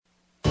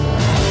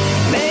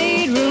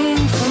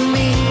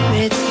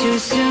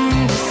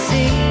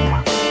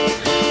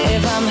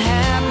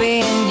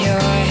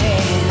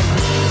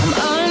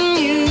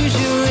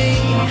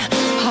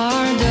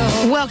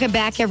Welcome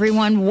back,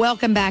 everyone.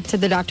 Welcome back to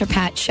the Dr.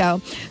 Pat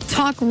Show.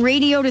 Talk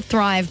radio to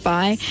thrive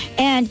by.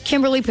 And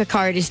Kimberly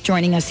Picard is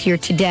joining us here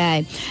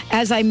today.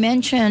 As I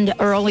mentioned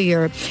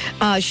earlier,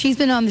 she's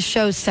been on the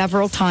show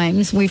several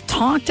times. We've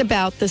talked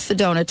about the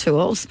Sedona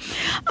tools.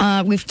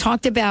 We've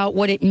talked about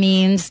what it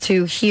means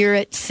to hear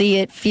it, see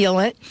it, feel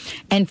it,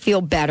 and feel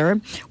better.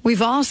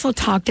 We've also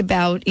talked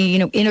about,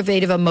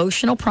 innovative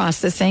emotional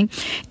processing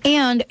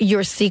and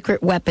your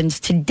secret weapons.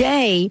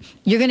 Today,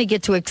 you're going to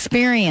get to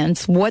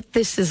experience what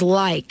this is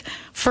like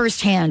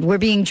firsthand. We're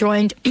being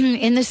joined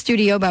in the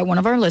studio by one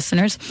of our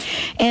listeners.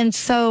 And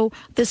so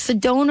the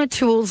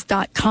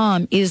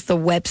SedonaTools.com is the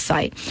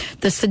website,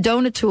 the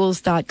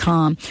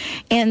SedonaTools.com.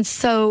 And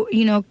so,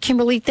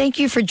 Kimberly, thank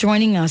you for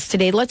joining us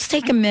today. Let's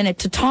take a minute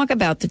to talk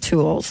about the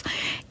tools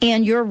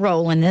and your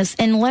role in this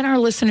and let our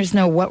listeners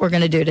know what we're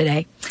going to do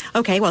today.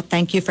 Okay, well,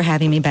 thank you for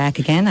having me back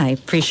again. I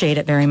appreciate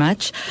it very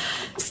much.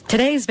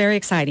 Today is very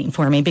exciting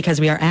for me because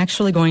we are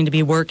actually going to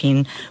be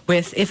working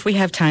with, if we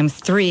have time,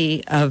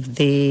 3 of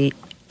the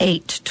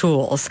 8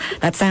 tools.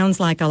 That sounds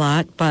like a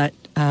lot, but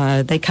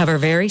they cover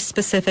very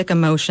specific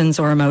emotions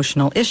or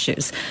emotional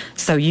issues.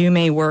 So you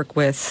may work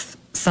with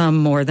some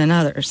more than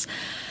others.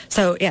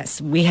 So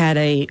yes, we had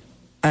a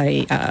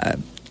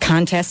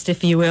contest,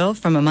 if you will,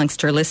 from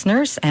amongst our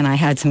listeners, and I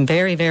had some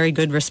very, very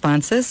good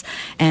responses.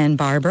 And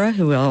Barbara,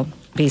 who will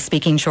be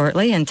speaking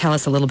shortly and tell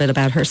us a little bit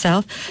about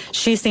herself,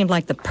 she seemed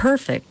like the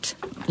perfect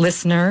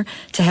listener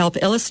to help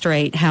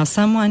illustrate how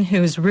someone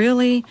who's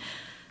really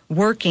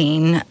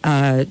working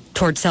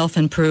toward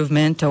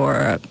self-improvement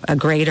or a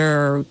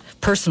greater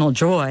personal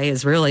joy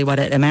is really what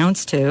it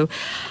amounts to.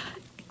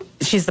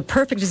 She's the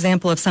perfect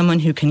example of someone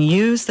who can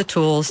use the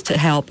tools to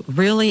help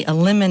really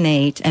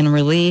eliminate and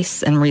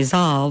release and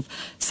resolve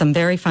some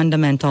very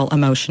fundamental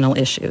emotional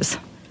issues.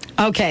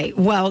 Okay.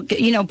 Well,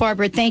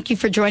 Barbara, thank you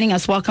for joining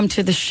us. Welcome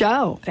to the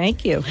show.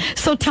 Thank you.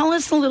 So tell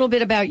us a little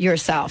bit about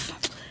yourself.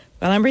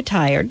 Well, I'm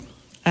retired.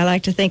 I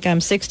like to think I'm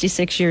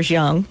 66 years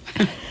young.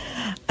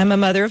 I'm a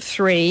mother of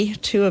 3,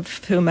 2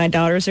 of whom my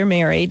daughters are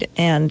married,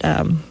 and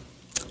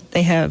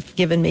they have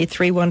given me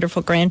 3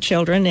 wonderful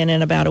grandchildren, and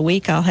in about a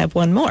week I'll have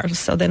 1 more,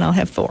 so then I'll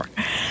have 4.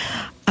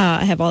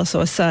 I have also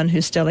a son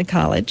who's still in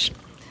college.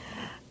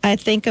 I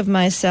think of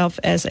myself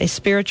as a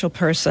spiritual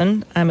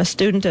person. I'm a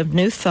student of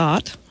New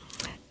Thought,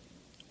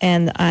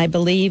 and I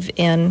believe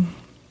in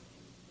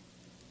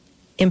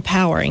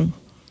empowering,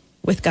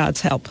 with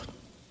God's help,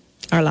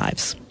 our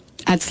lives.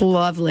 That's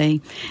lovely.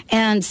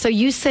 And so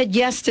you said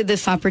yes to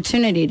this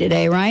opportunity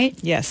today, right?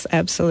 Yes,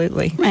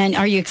 absolutely. And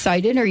are you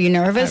excited? Are you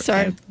nervous?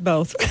 Or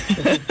both.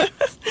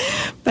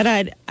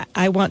 But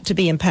I want to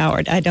be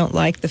empowered. I don't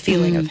like the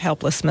feeling of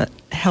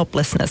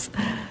helplessness.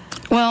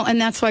 Well,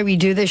 and that's why we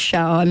do this show.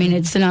 I mean,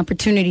 it's an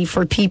opportunity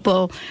for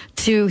people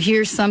to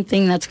hear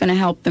something that's going to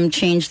help them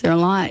change their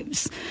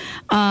lives.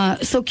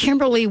 So,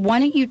 Kimberly, why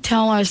don't you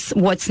tell us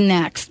what's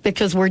next?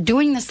 Because we're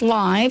doing this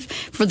live.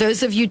 For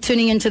those of you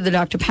tuning into the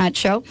Dr. Pat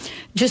Show,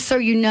 just so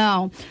you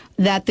know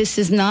that this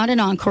is not an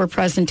encore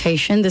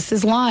presentation. This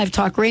is live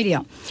talk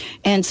radio.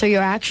 And so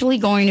you're actually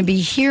going to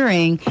be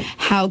hearing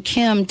how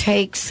Kim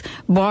takes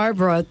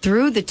Barbara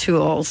through the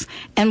tools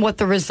and what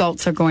the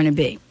results are going to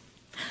be.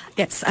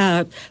 Yes.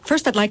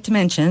 First, I'd like to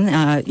mention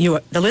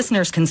the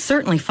listeners can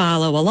certainly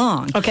follow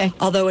along. Okay.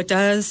 Although it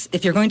does,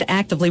 if you're going to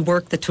actively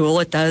work the tool,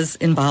 it does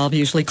involve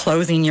usually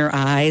closing your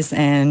eyes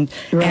and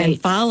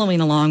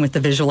following along with the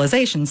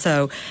visualization.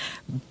 So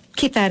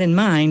keep that in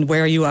mind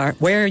where you are,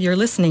 where you're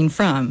listening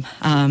from.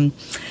 Again,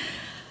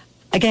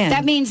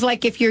 that means,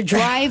 like, if you're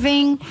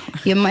driving,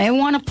 you may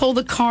want to pull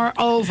the car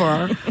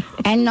over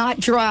and not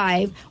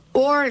drive.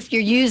 Or if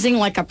you're using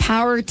like a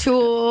power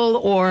tool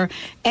or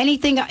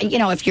anything,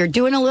 if you're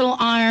doing a little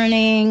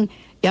ironing,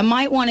 you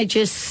might want to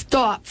just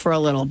stop for a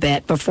little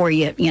bit before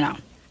you.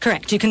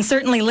 Correct. You can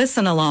certainly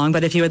listen along,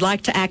 but if you would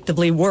like to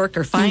actively work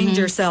or find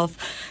yourself,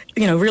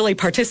 really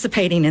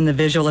participating in the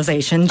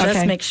visualization,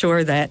 just make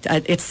sure that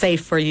it's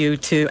safe for you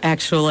to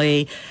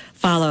actually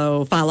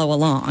follow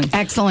along.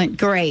 Excellent.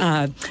 Great.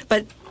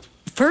 But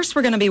first,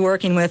 we're going to be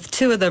working with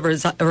 2 of the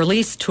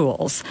release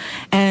tools.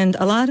 And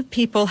a lot of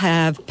people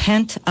have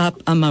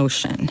pent-up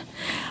emotion.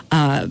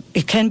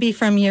 It can be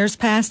from years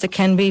past. It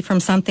can be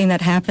from something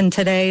that happened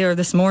today or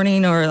this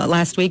morning or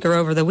last week or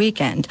over the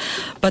weekend.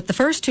 But the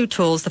first 2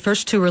 tools, the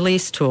first 2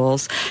 release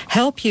tools,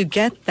 help you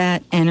get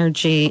that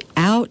energy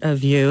out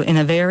of you in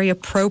a very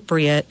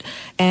appropriate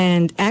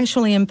and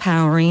actually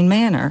empowering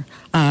manner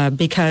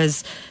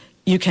because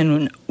you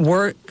can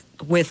work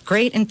with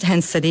great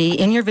intensity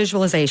in your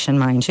visualization,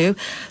 mind you.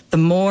 The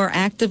more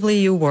actively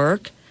you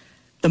work,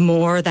 the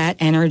more that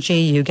energy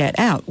you get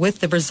out, with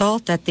the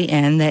result at the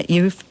end that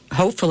you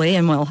hopefully,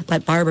 and we'll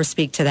let Barbara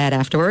speak to that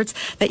afterwards,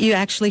 that you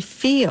actually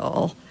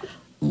feel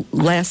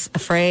less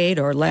afraid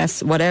or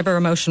less whatever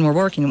emotion we're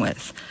working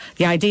with.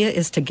 The idea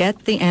is to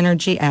get the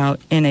energy out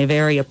in a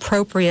very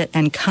appropriate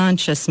and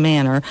conscious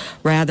manner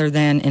rather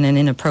than in an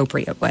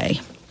inappropriate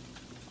way.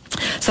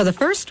 So the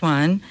first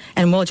one,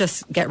 and we'll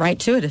just get right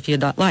to it if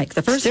you'd like.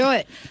 Let's do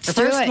it. The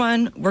first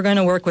one we're going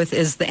to work with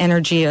is the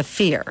energy of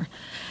fear.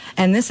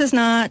 And this is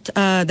not,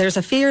 there's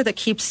a fear that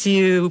keeps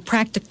you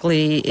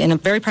practically, in a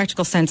very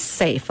practical sense,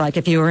 safe. Like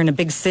if you were in a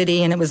big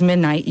city and it was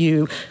midnight,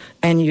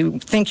 and you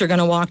think you're going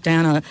to walk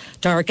down a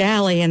dark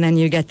alley and then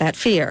you get that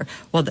fear.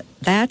 Well,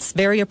 that's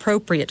very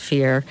appropriate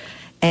fear,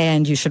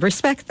 and you should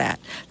respect that.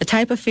 The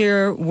type of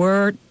fear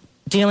we're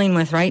dealing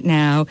with right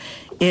now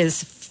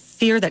is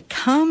fear that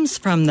comes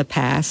from the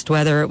past,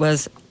 whether it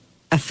was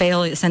a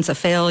sense of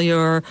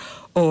failure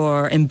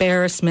or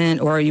embarrassment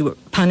or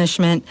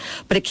punishment,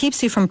 but it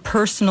keeps you from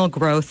personal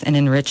growth and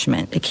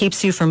enrichment. It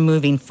keeps you from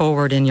moving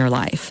forward in your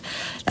life.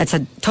 That's a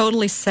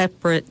totally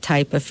separate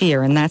type of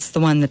fear, and that's the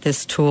one that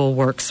this tool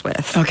works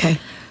with. Okay.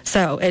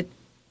 So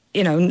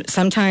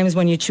sometimes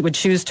when you would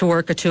choose to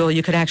work a tool,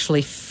 you could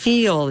actually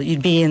feel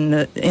you'd be in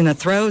the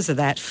throes of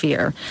that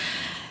fear.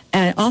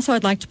 And also,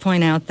 I'd like to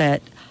point out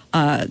that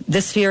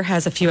this fear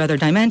has a few other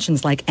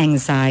dimensions, like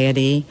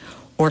anxiety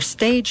or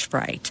stage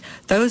fright.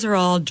 Those are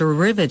all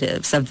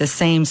derivatives of the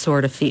same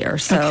sort of fear.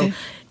 So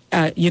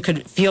you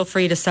could feel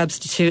free to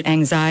substitute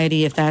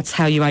anxiety if that's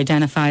how you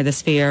identify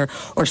this fear,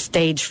 or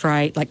stage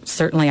fright. Like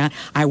certainly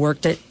I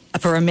worked it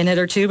for a minute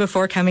or two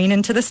before coming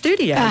into the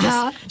studio,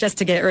 just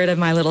to get rid of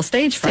my little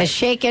stage fright. To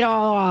shake it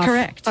all off.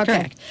 Correct.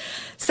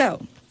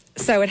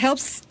 So it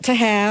helps to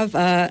have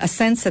a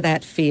sense of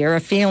that fear, a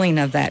feeling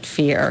of that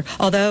fear,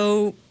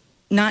 although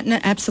not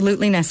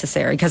absolutely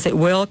necessary, because it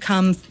will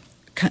come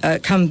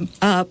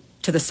up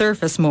to the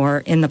surface more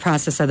in the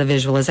process of the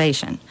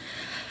visualization.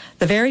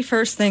 The very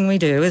first thing we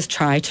do is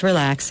try to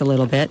relax a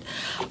little bit,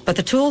 but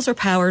the tools are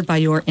powered by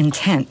your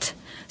intent.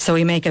 So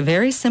we make a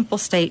very simple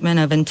statement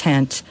of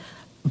intent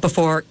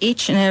before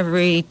each and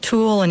every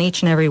tool and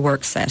each and every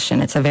work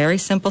session. It's a very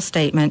simple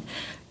statement,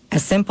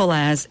 as simple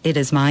as, it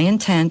is my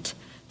intent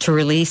to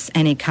release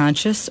any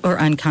conscious or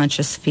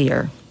unconscious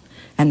fear.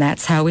 And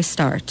that's how we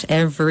start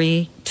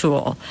every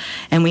tool.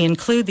 And we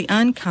include the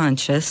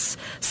unconscious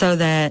so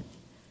that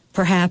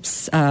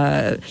perhaps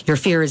your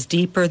fear is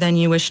deeper than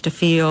you wish to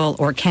feel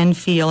or can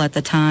feel at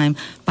the time.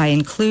 By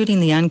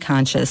including the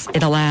unconscious,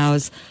 it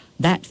allows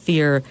that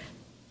fear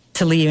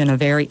to leave in a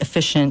very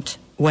efficient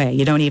way.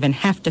 You don't even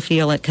have to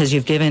feel it because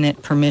you've given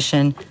it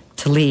permission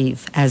to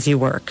leave as you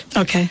work.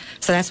 Okay.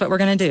 So that's what we're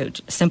going to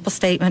do. Simple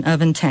statement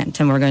of intent.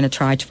 And we're going to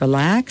try to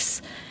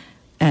relax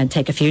and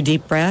take a few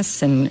deep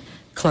breaths and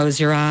close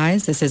your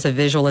eyes. This is a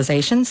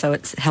visualization, so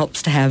it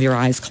helps to have your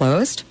eyes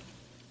closed.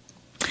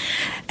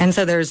 And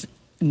so there's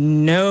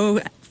no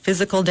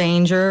physical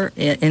danger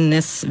in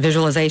this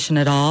visualization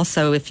at all.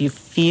 So if you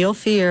feel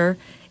fear,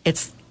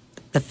 it's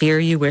the fear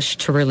you wish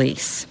to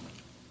release.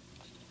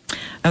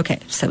 Okay,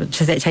 so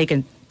take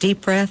a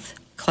deep breath,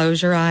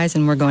 close your eyes,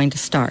 and we're going to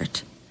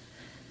start.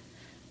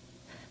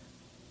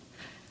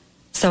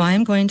 So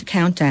I'm going to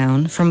count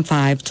down from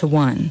 5 to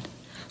 1.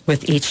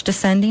 With each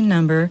descending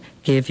number,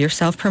 give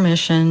yourself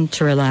permission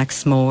to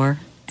relax more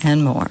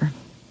and more.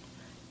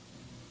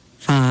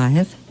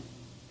 5,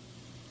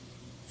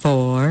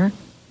 4,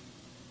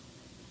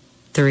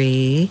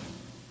 3,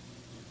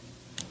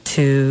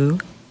 2,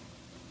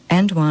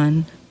 and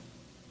 1,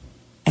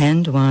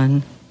 and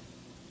 1,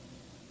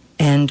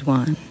 and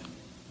 1.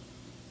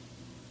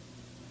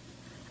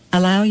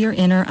 Allow your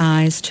inner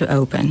eyes to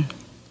open.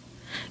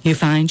 You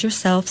find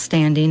yourself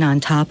standing on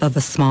top of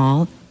a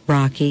small,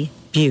 rocky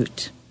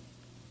butte.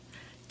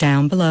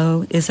 Down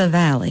below is a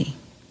valley.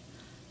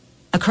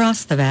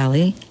 Across the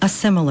valley, a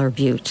similar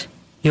butte,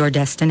 your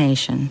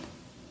destination.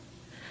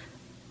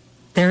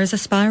 There is a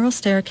spiral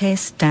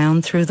staircase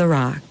down through the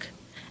rock,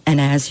 and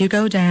as you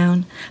go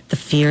down, the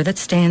fear that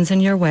stands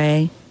in your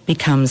way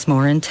becomes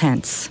more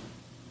intense.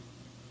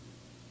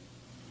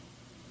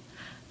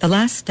 The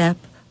last step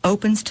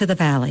opens to the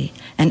valley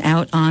and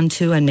out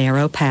onto a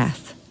narrow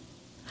path.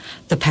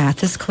 The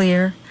path is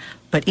clear,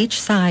 but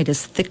each side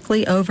is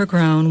thickly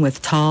overgrown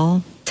with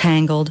tall,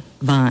 tangled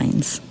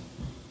vines.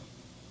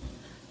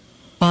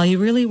 While you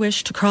really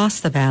wish to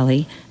cross the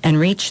valley and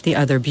reach the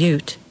other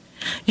butte,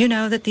 you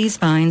know that these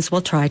vines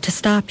will try to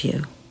stop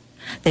you.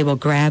 They will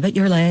grab at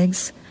your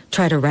legs,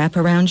 try to wrap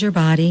around your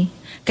body,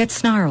 get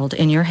snarled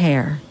in your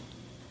hair.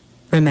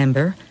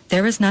 Remember,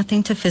 there is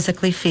nothing to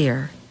physically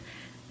fear.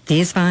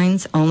 These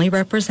vines only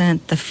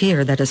represent the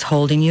fear that is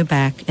holding you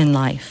back in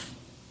life.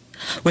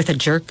 With a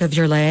jerk of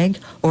your leg,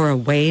 or a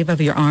wave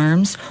of your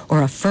arms,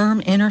 or a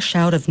firm inner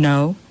shout of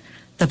no,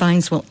 the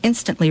vines will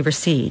instantly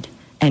recede,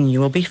 and you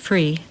will be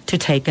free to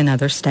take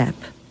another step.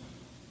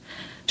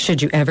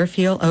 Should you ever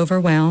feel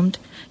overwhelmed,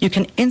 you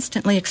can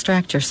instantly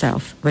extract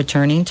yourself,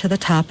 returning to the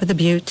top of the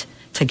butte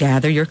to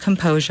gather your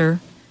composure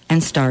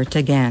and start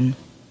again.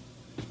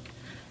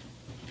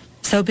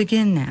 So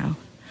begin now.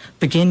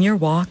 Begin your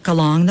walk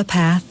along the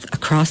path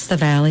across the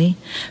valley,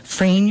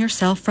 freeing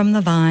yourself from the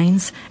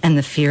vines and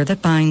the fear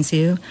that binds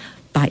you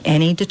by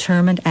any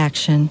determined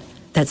action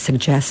that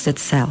suggests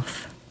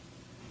itself.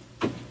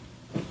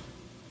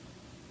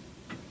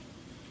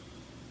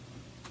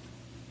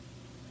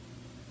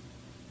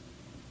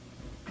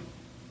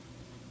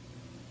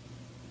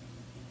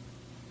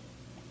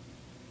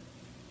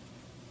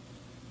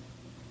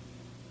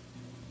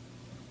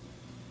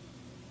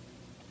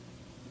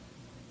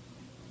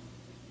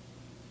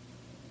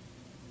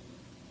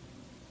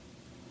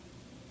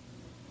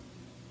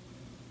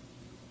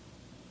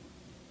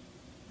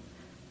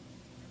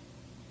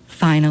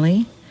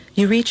 Finally,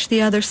 you reach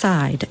the other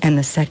side and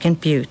the second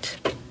butte.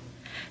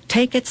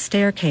 Take its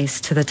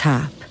staircase to the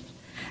top.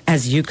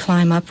 As you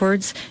climb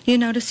upwards, you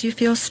notice you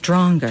feel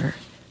stronger,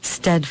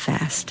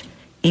 steadfast,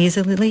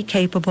 easily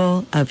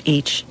capable of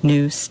each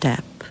new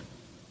step.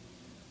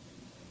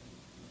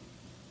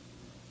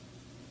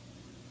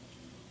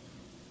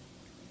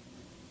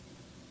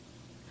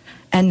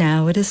 And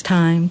now it is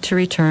time to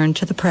return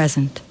to the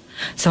present.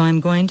 So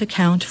I'm going to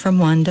count from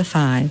 1 to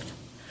 5.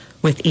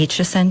 With each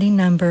ascending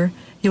number,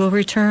 you will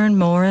return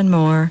more and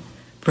more,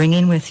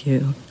 bringing with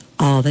you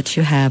all that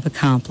you have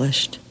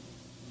accomplished.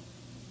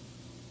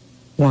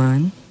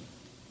 1,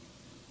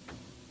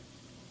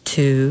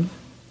 2,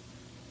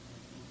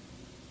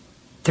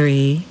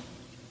 3,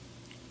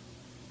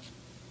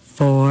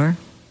 4,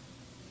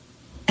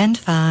 and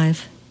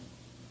 5,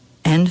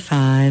 and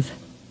 5,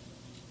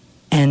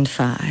 and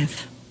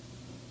 5.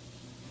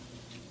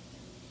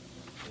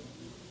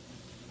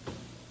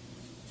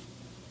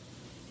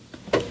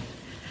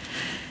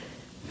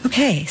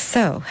 Okay,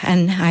 so,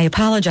 and I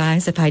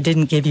apologize if I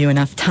didn't give you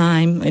enough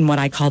time in what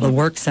I call the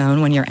work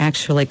zone when you're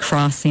actually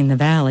crossing the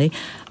valley.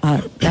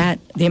 The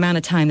amount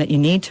of time that you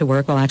need to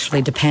work will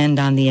actually depend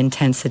on the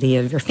intensity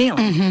of your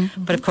feeling.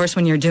 Mm-hmm. But of course,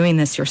 when you're doing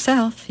this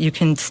yourself, you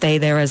can stay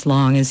there as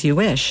long as you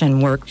wish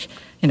and work,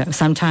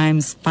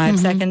 sometimes 5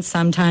 seconds,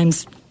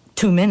 sometimes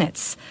 2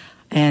 minutes,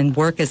 and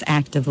work as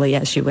actively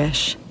as you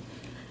wish.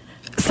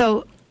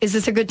 So, is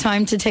this a good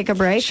time to take a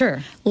break?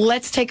 Sure.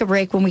 Let's take a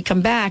break. When we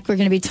come back, we're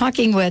going to be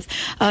talking with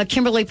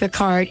Kimberly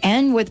Picard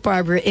and with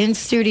Barbara in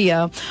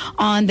studio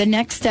on the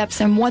next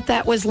steps and what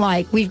that was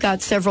like. We've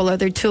got several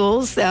other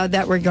tools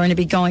that we're going to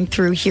be going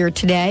through here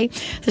today.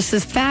 This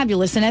is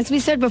fabulous. And as we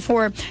said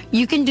before,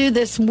 you can do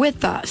this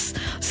with us.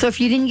 So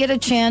if you didn't get a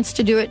chance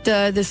to do it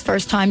this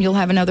first time, you'll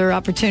have another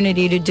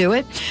opportunity to do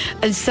it.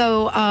 And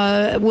so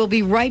we'll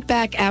be right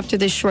back after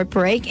this short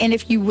break. And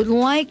if you would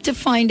like to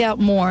find out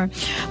more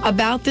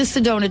about the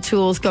Sedona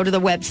tools, go to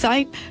the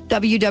website,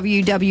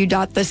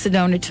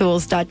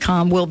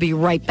 www.thesedonatools.com. We'll be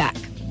right back.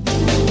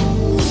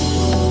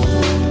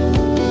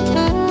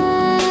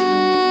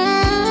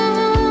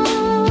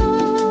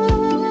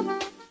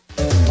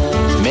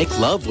 Make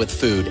love with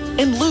food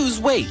and lose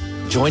weight.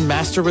 Join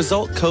Master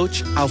Result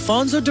Coach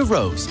Alfonso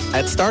DeRose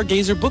at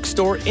Stargazer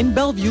Bookstore in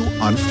Bellevue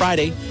on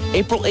Friday,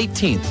 April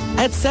 18th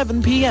at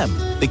 7 p.m.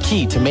 The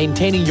key to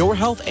maintaining your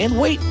health and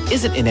weight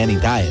isn't in any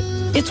diet.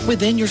 It's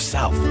within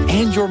yourself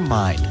and your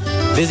mind.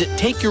 Visit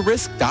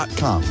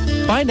TakeYourRisk.com.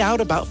 Find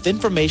out about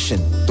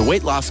Finformation, the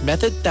weight loss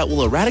method that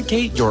will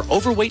eradicate your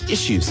overweight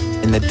issues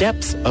in the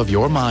depths of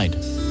your mind.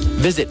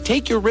 Visit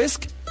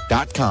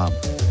TakeYourRisk.com.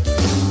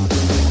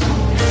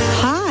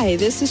 Hi,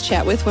 this is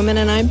Chat with Women,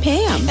 and I'm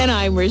Pam. And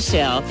I'm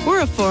Rochelle.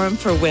 We're a forum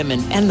for women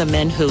and the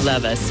men who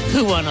love us,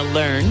 who want to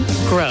learn,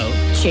 grow,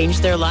 change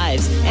their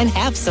lives, and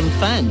have some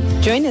fun.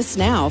 Join us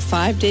now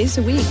 5 days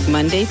a week,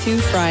 Monday through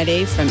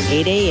Friday from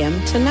 8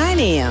 a.m. to 9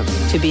 a.m.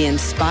 to be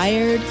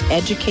inspired,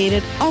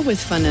 educated, all with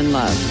fun and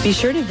love. Be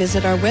sure to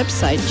visit our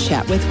website,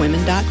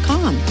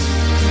 chatwithwomen.com.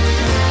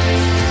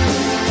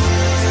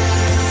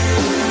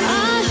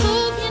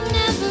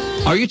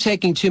 Are you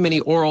taking too many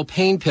oral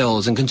pain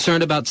pills and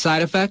concerned about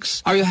side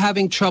effects? Are you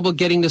having trouble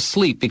getting to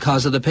sleep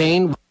because of the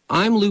pain?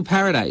 I'm Lou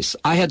Paradise.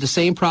 I had the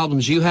same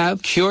problems you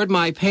have, cured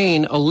my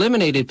pain,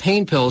 eliminated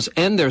pain pills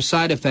and their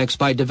side effects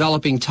by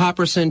developing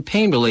Topricin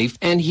Pain Relief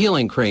and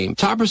Healing Cream.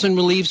 Topricin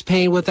relieves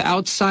pain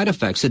without side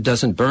effects. It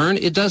doesn't burn,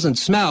 it doesn't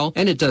smell,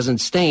 and it doesn't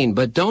stain.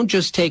 But don't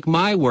just take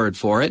my word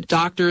for it.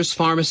 Doctors,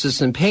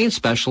 pharmacists, and pain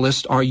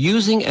specialists are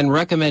using and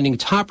recommending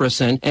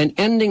Topricin and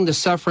ending the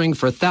suffering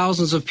for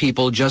thousands of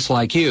people just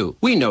like you.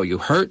 We know you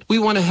hurt. We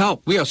want to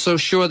help. We are so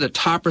sure that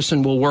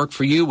Topricin will work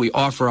for you. We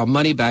offer a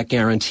money-back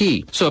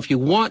guarantee. So if you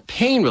want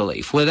pain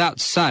relief without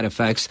side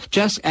effects,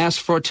 just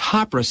ask for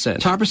Topricin.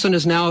 Topricin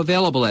is now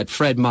available at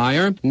Fred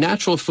Meyer,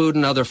 Natural Food,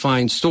 and other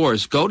fine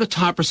stores. Go to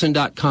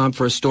Topricin.com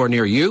for a store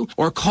near you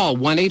or call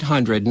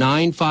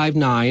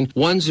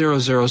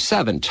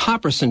 1-800-959-1007.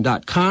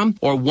 Topricin.com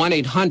or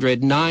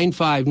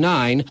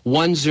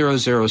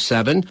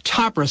 1-800-959-1007.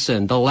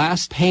 Topricin, the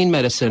last pain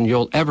medicine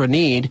you'll ever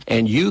need,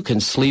 and you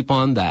can sleep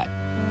on that.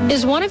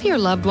 Is one of your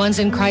loved ones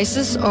in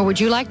crisis, or would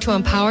you like to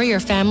empower your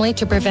family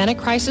to prevent a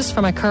crisis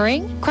from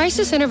occurring?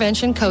 Crisis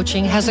Intervention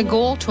Coaching has a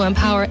goal to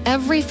empower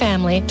every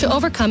family to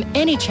overcome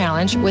any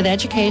challenge with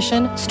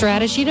education,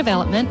 strategy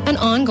development, and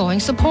ongoing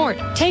support.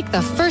 Take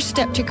the first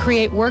step to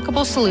create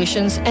workable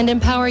solutions and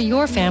empower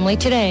your family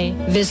today.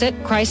 Visit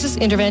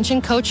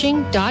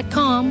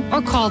crisisinterventioncoaching.com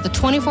or call the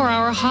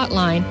 24-hour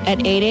hotline at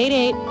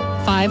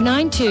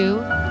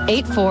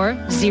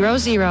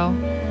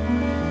 888-592-8400.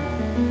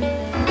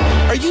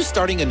 Are you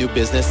starting a new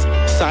business,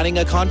 signing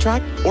a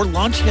contract, or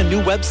launching a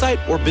new website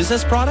or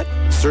business product?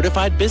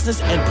 Certified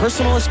business and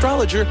personal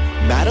astrologer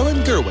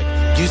Madeline Gerwig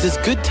uses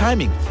good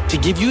timing to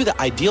give you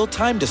the ideal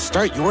time to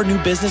start your new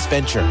business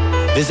venture.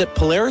 Visit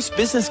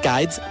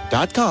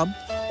PolarisBusinessGuides.com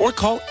or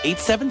call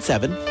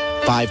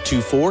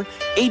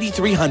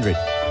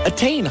 877-524-8300.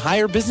 Attain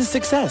higher business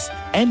success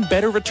and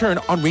better return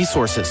on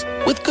resources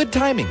with good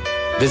timing.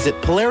 Visit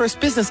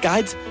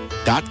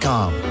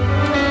PolarisBusinessGuides.com.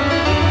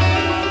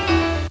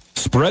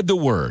 Spread the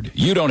word.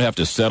 You don't have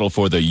to settle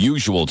for the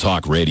usual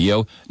talk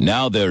radio.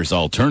 Now there's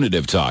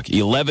Alternative Talk,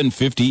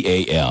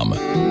 1150 a.m.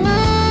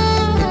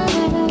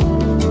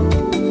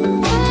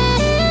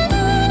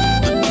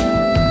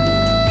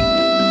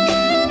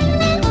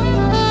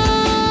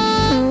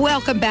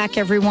 Welcome back,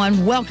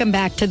 everyone. Welcome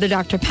back to the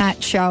Dr.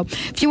 Pat Show.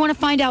 If you want to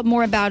find out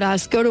more about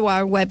us, go to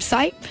our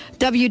website,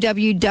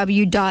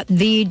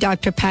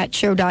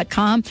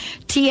 www.thedrpatshow.com,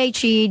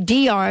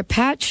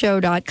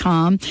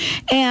 THEDRPatShow.com,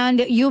 and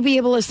you'll be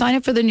able to sign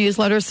up for the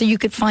newsletter so you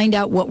could find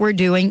out what we're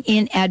doing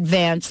in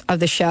advance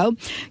of the show.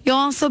 You'll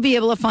also be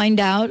able to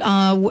find out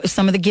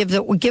some of the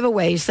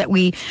giveaways that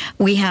we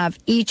have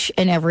each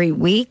and every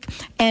week,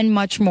 and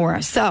much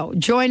more. So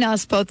join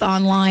us both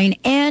online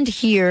and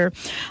here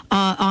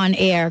on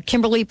air.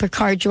 Kimberly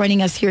Picard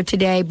joining us here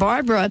today.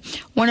 Barbara,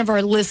 one of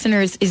our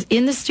listeners, is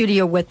in the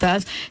studio with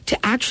us to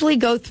actually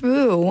go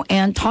through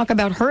and talk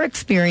about her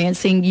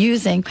experiencing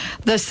using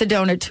the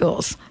Sedona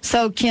tools.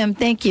 So, Kim,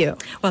 thank you.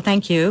 Well,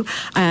 thank you.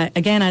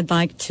 Again, I'd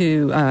like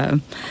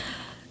to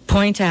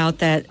point out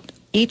that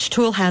each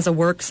tool has a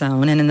work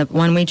zone, and in the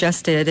one we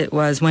just did, it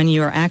was when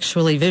you are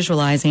actually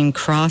visualizing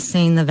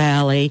crossing the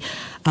valley,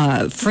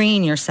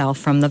 freeing yourself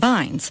from the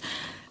vines.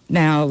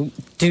 Now,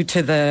 due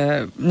to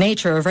the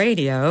nature of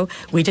radio,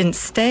 we didn't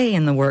stay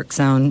in the work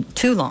zone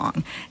too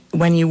long.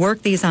 When you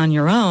work these on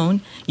your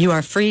own, you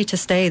are free to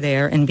stay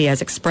there and be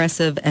as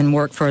expressive and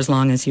work for as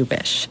long as you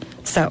wish.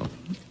 So,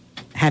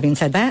 having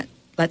said that,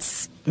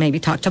 let's maybe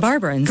talk to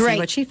Barbara and see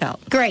what she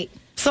felt. Great.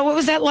 So what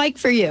was that like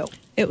for you?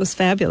 It was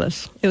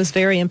fabulous. It was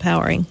very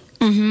empowering.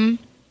 Mm-hmm.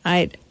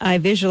 I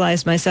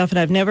visualized myself, and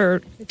I've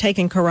never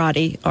taken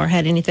karate or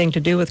had anything to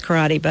do with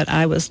karate, but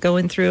I was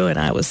going through and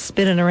I was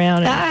spinning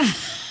around and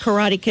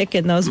karate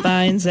kicking those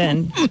vines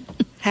and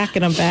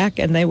hacking them back,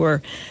 and they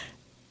were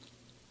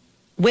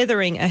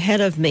withering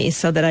ahead of me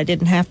so that I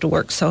didn't have to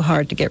work so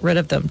hard to get rid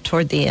of them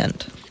toward the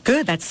end.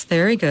 Good. That's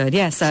very good.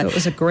 Yes. So it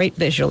was a great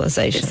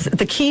visualization.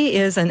 The key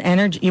is an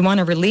energy. You want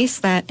to release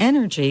that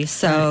energy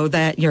so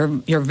that your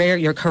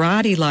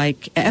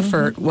karate-like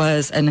effort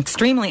was an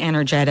extremely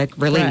energetic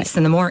release. Right.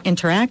 And the more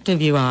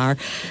interactive you are,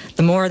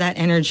 the more that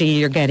energy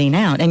you're getting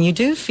out. And you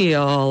do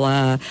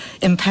feel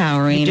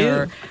empowering. You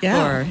do.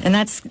 And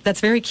that's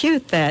very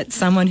cute that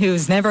someone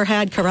who's never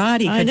had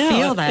karate could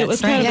feel that. It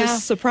was kind of a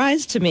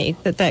surprise to me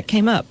that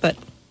came up, but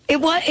It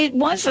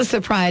was a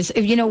surprise.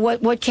 You know,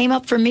 what came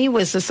up for me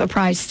was a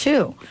surprise,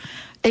 too.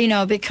 You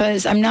know,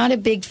 because I'm not a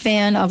big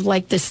fan of,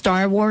 like, the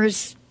Star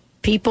Wars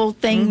people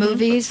thing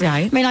movies.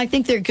 Right. I mean, I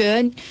think they're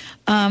good,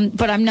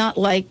 but I'm not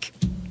like,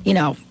 you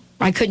know,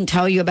 I couldn't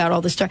tell you about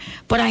all the Star...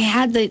 But I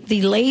had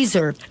the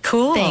laser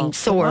thing,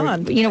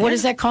 sword. You know, what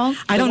is that called?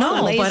 I don't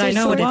know, but I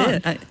know what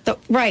it is.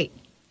 Right.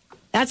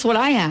 That's what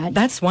I had.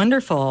 That's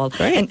wonderful.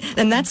 Great.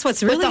 And that's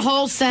what's really... With the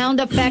whole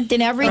sound effect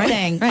and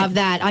everything of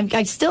that.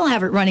 I still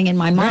have it running in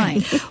my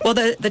mind. Well,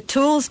 the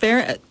tools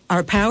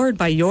are powered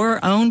by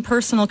your own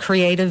personal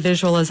creative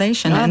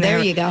visualization. Oh, and there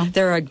you go.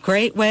 They're a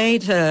great way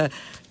to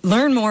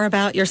learn more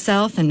about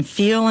yourself and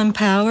feel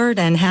empowered,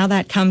 and how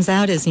that comes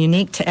out is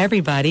unique to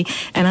everybody.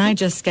 And I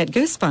just get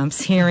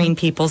goosebumps hearing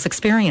people's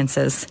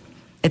experiences.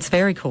 It's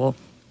very cool.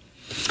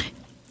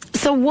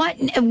 So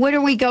where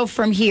do we go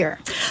from here?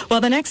 Well,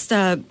 the next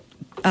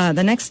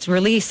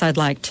release I'd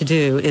like to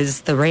do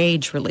is the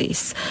rage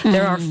release.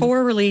 There are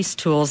 4 release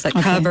tools that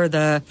cover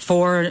the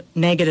 4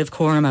 negative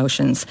core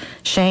emotions: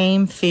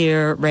 shame,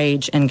 fear,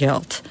 rage, and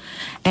guilt.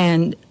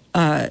 And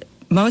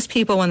most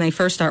people, when they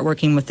first start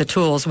working with the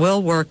tools,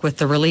 will work with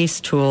the release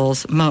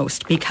tools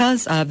most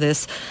because of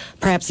this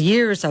perhaps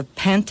years of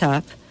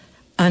pent-up,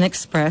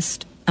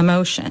 unexpressed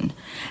emotion.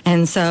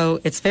 And so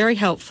it's very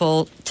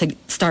helpful to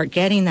start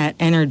getting that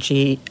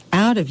energy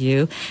out of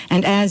you.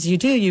 And as you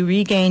do, you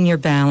regain your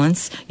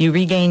balance, you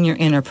regain your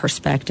inner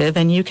perspective,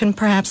 and you can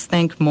perhaps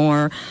think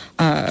more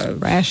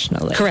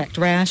rationally. Correct,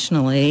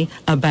 rationally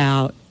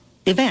about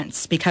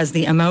events, because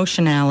the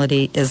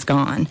emotionality is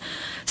gone.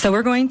 So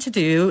we're going to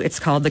do, it's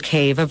called the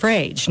Cave of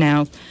Rage.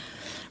 Now,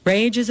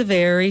 rage is a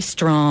very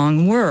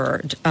strong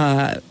word.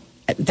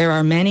 There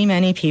are many,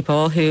 many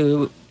people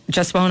who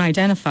just won't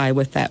identify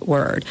with that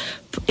word.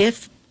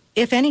 If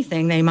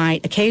anything, they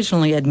might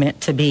occasionally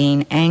admit to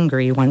being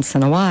angry once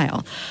in a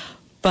while.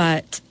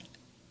 But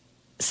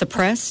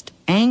suppressed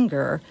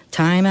anger,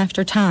 time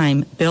after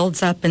time,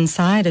 builds up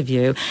inside of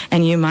you,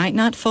 and you might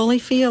not fully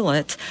feel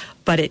it,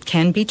 but it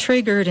can be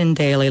triggered in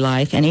daily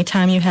life.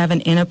 Anytime you have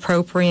an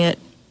inappropriate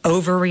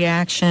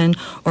overreaction,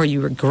 or you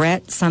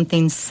regret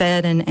something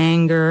said in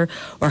anger,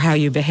 or how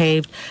you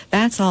behaved,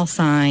 that's all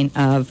sign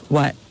of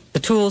what the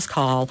tools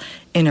call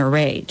inner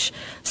rage.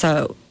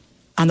 So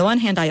on the one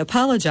hand, I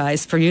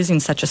apologize for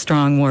using such a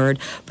strong word,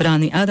 but on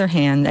the other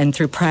hand, and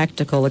through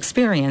practical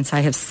experience,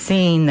 I have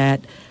seen that,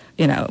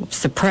 you know,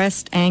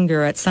 suppressed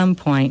anger at some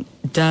point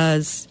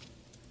does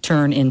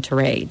turn into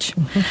rage.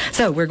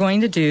 So we're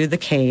going to do the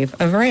Cave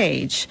of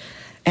Rage.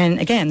 And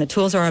again, the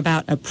tools are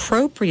about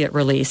appropriate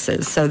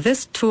releases. So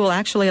this tool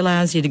actually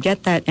allows you to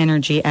get that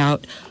energy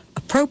out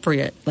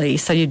appropriately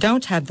so you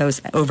don't have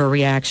those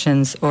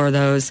overreactions or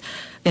those,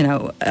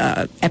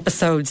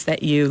 episodes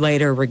that you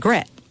later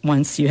regret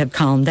once you have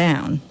calmed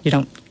down.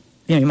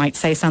 You might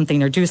say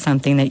something or do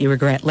something that you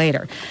regret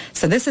later.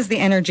 So this is the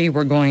energy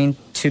we're going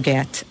to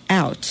get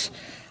out.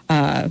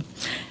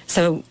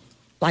 So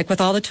like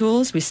with all the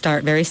tools, we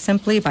start very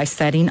simply by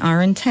setting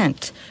our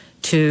intent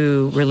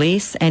to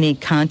release any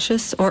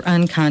conscious or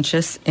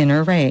unconscious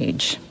inner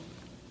rage.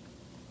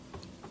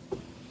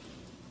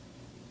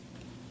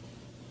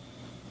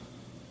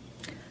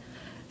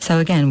 So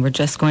again, we're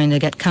just going to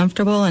get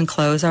comfortable and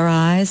close our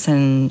eyes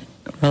and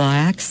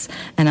relax,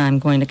 and I'm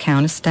going to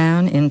count us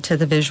down into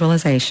the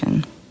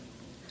visualization.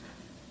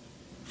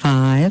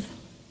 5,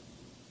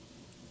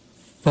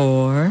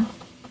 4,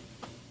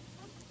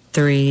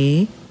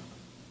 3,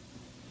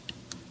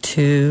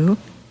 2,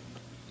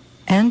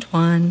 and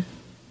 1,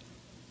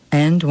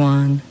 and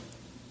 1,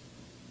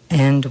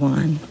 and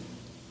 1.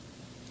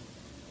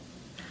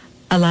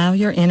 Allow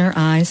your inner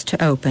eyes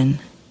to open.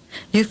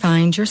 You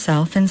find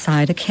yourself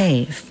inside a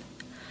cave,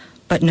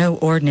 but no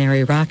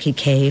ordinary rocky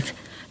cave.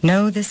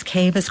 No, this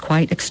cave is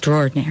quite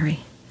extraordinary.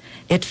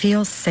 It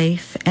feels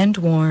safe and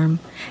warm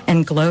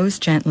and glows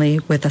gently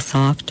with a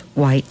soft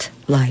white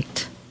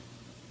light.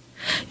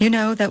 You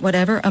know that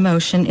whatever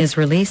emotion is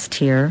released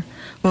here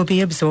will be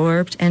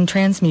absorbed and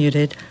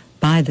transmuted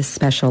by this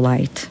special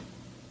light.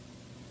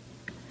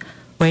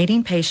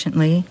 Waiting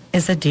patiently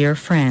is a dear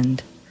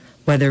friend,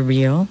 whether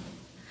real,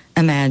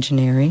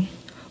 imaginary,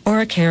 or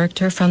a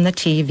character from the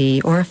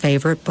TV or a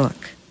favorite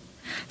book.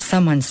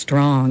 Someone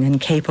strong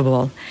and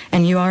capable,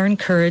 and you are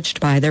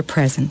encouraged by their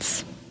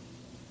presence.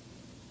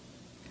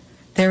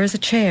 There is a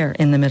chair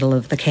in the middle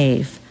of the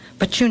cave,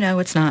 but you know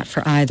it's not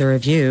for either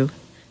of you.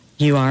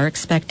 You are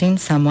expecting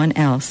someone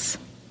else.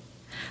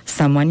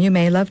 Someone you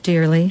may love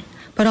dearly,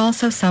 but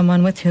also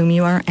someone with whom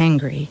you are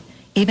angry,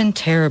 even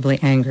terribly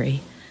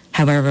angry,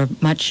 however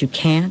much you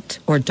can't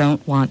or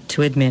don't want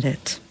to admit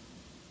it.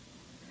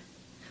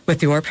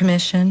 With your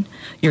permission,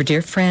 your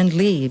dear friend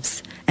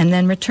leaves and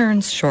then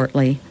returns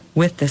shortly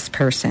with this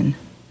person,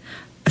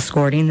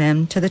 escorting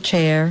them to the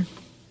chair,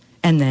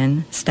 and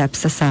then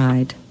steps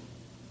aside.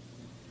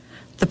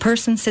 The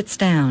person sits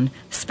down,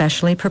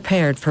 specially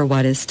prepared for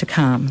what is to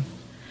come.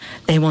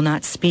 They will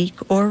not speak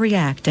or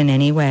react in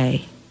any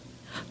way,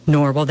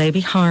 nor will they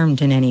be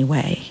harmed in any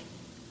way,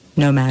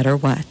 no matter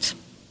what.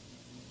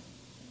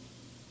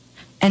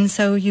 And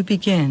so you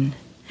begin.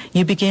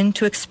 You begin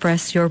to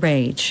express your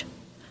rage.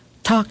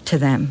 Talk to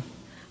them,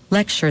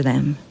 lecture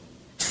them,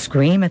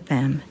 scream at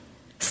them,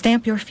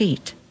 stamp your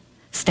feet,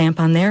 stamp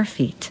on their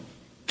feet,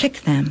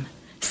 kick them,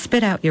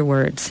 spit out your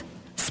words,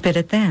 spit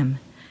at them,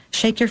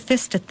 shake your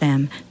fist at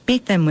them,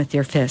 beat them with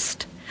your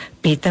fist,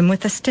 beat them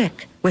with a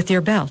stick, with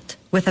your belt,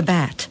 with a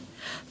bat.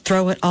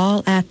 Throw it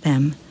all at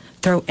them,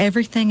 throw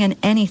everything and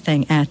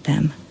anything at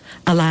them.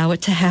 Allow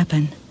it to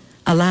happen,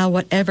 allow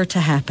whatever to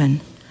happen.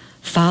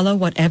 Follow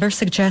whatever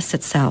suggests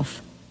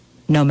itself,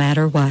 no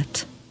matter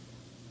what.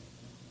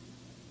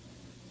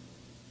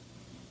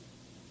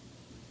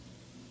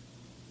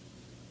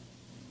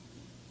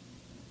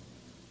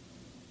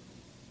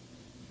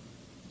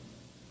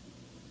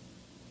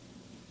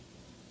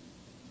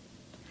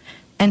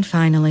 And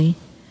finally,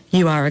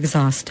 you are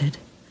exhausted,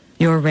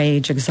 your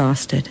rage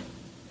exhausted.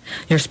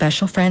 Your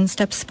special friend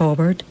steps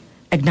forward,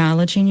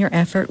 acknowledging your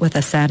effort with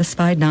a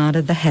satisfied nod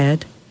of the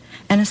head,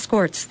 and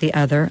escorts the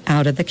other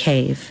out of the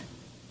cave.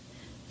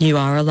 You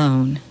are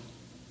alone.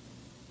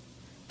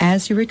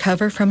 As you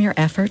recover from your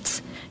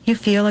efforts, you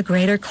feel a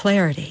greater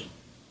clarity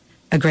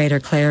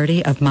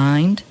of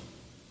mind,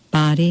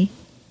 body,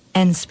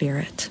 and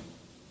spirit.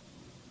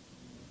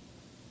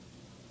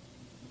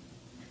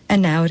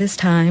 And now it is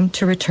time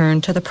to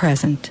return to the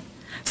present,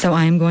 so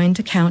I am going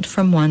to count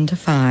from 1 to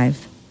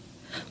 5.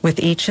 With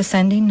each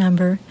ascending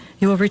number,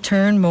 you will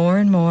return more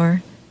and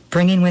more,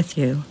 bringing with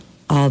you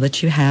all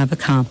that you have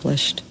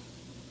accomplished.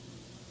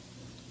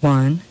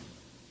 1,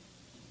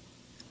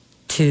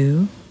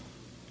 2,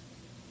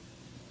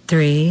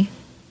 3,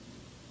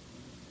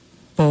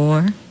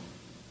 4,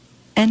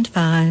 and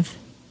 5,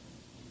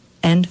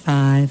 and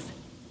 5,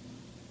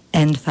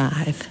 and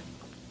 5.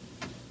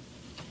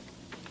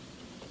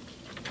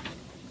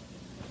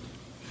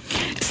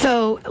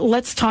 So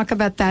let's talk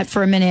about that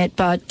for a minute,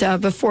 but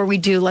before we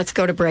do, let's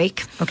go to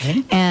break.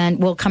 Okay. And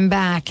we'll come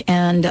back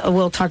and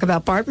we'll talk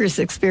about Barbara's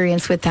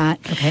experience with that.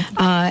 Okay.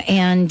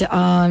 And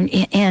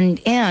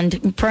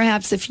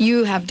perhaps if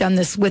you have done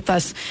this with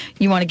us,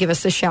 you want to give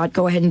us a shout,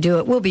 go ahead and do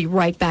it. We'll be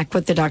right back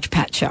with the Dr.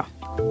 Pat Show.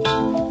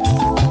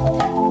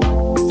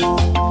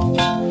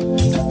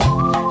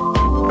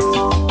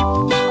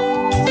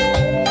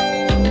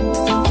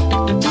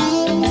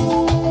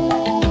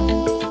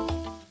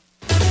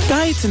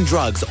 Diets and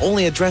drugs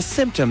only address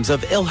symptoms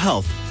of ill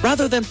health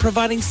rather than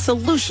providing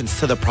solutions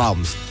to the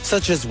problems,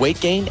 such as weight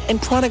gain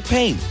and chronic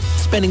pain.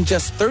 Spending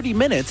just 30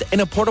 minutes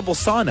in a portable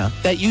sauna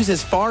that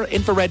uses far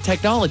infrared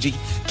technology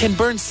can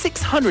burn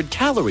 600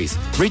 calories,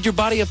 rid your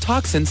body of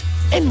toxins,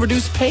 and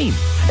reduce pain.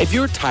 If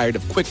you're tired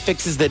of quick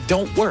fixes that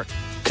don't work,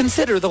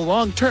 Consider the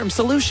long-term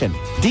solution.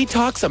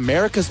 Detox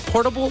America's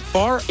portable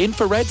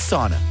far-infrared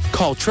sauna.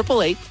 Call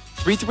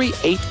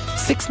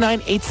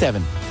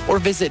 888-338-6987 or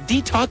visit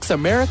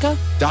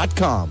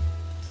detoxamerica.com.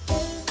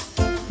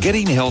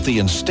 Getting healthy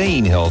and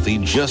staying healthy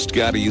just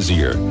got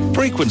easier.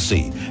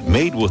 Frequency,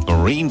 made with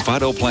marine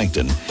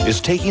phytoplankton,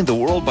 is taking the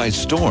world by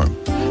storm.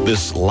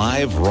 This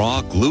live,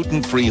 raw,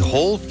 gluten-free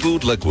whole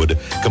food liquid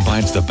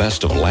combines the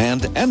best of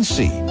land and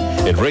sea.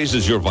 It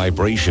raises your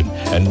vibration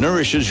and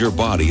nourishes your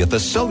body at the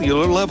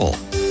cellular level.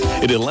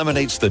 It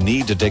eliminates the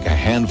need to take a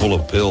handful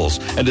of pills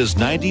and is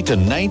 90 to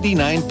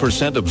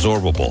 99%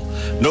 absorbable.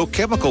 No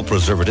chemical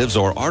preservatives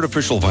or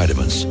artificial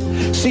vitamins.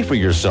 See for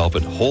yourself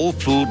at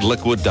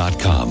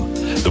wholefoodliquid.com.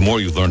 The more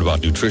you learn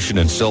about nutrition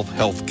and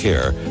self-health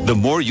care, the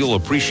more you'll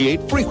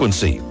appreciate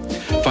Frequency.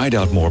 Find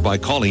out more by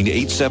calling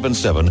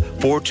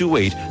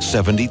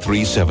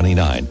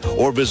 877-428-7379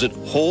 or visit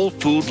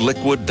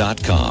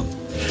wholefoodliquid.com.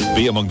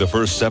 Be among the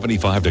first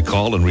 75 to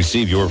call and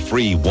receive your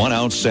free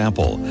 1-ounce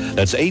sample.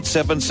 That's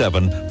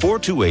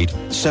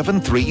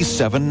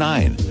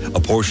 877-428-7379. A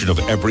portion of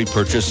every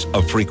purchase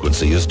of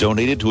Frequency is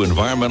donated to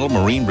environmental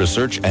marine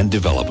research and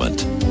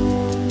development.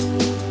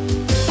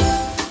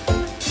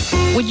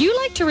 Would you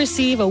like to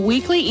receive a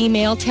weekly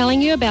email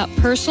telling you about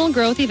personal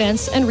growth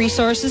events and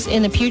resources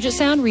in the Puget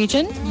Sound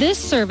region? This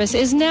service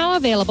is now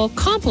available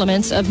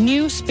compliments of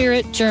New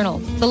Spirit Journal,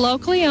 the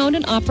locally owned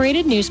and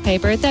operated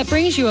newspaper that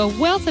brings you a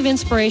wealth of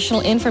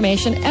inspirational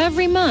information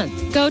every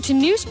month. Go to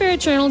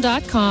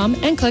newspiritjournal.com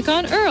and click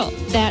on Earl.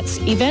 That's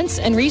events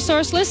and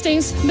resource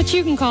listings, but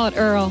you can call it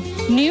Earl.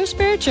 New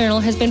Spirit Journal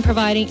has been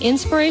providing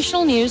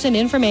inspirational news and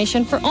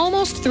information for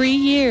almost 3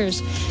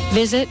 years.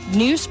 Visit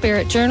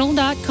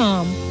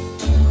newspiritjournal.com.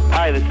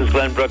 Hi, this is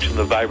Glenn Brooks from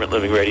the Vibrant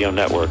Living Radio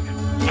Network.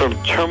 From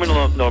terminal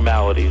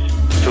abnormalities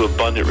to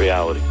abundant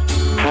realities,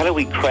 how do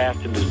we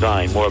craft and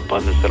design more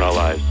abundance in our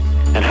lives?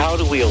 And how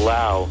do we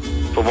allow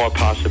for more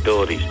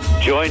possibilities?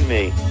 Join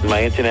me and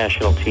my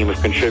international team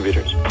of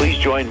contributors. Please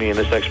join me in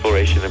this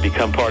exploration and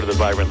become part of the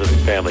Vibrant Living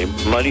family,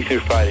 Monday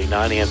through Friday,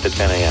 9 a.m. to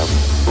 10 a.m.,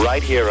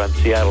 right here on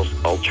Seattle's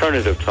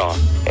Alternative Talk,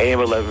 AM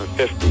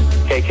 1150,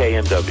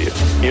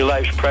 KKNW. Your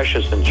life's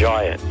precious,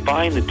 enjoy it.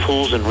 Find the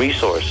tools and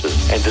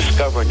resources and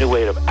discover a new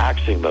way of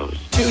accessing those.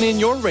 Tune in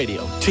your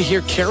radio to hear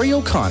Carrie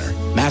O'Connor,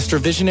 master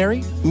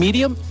visionary,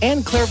 medium,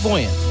 and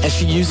clairvoyant, as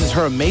she uses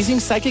her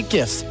amazing psychic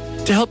gifts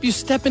to help you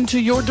step into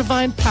your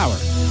divine power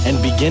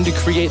and begin to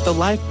create the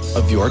life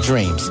of your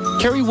dreams.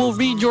 Carrie will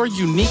read your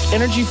unique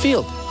energy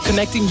field,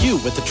 connecting you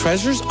with the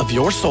treasures of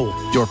your soul,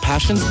 your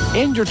passions,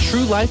 and your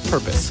true life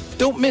purpose.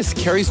 Don't miss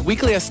Carrie's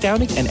weekly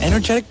astounding and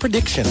energetic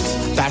predictions.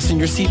 Fasten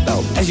your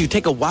seatbelt as you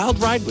take a wild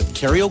ride with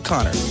Carrie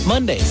O'Connor.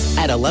 Mondays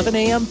at 11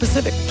 a.m.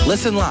 Pacific.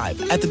 Listen live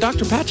at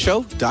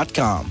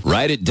thedrpatshow.com.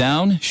 Write it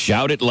down,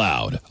 shout it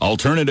loud.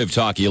 Alternative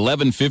Talk,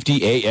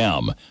 1150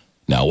 a.m.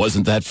 Now,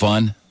 wasn't that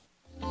fun?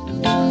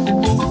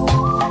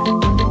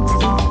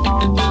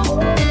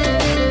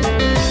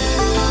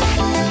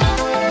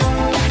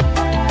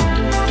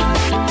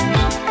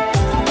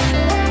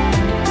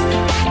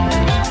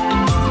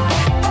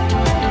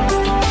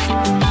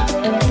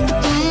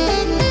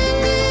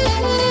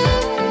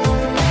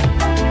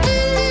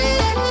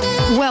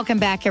 Welcome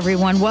back,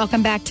 everyone.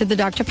 Welcome back to the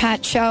Dr.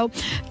 Pat Show.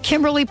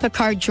 Kimberly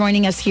Picard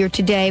joining us here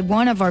today.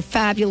 One of our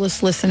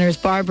fabulous listeners,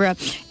 Barbara,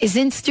 is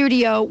in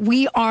studio.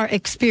 We are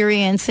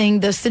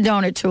experiencing the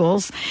Sedona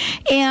tools.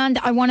 And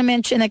I want to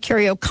mention that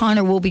Carrie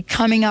O'Connor will be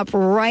coming up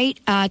right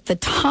at the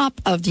top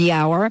of the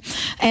hour.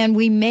 And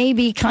we may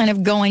be kind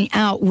of going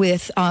out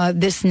with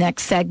this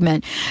next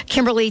segment.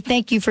 Kimberly,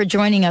 thank you for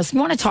joining us. You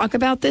want to talk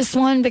about this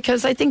one?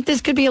 Because I think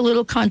this could be a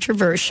little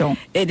controversial.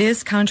 It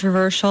is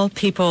controversial.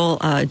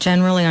 People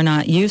generally are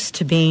not used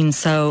to being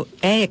so,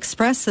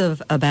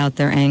 expressive about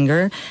their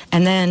anger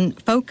and then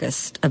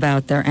focused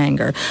about their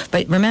anger.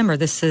 But remember,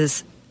 this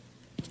is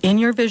in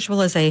your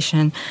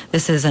visualization,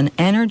 this is an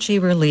energy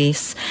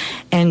release,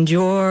 and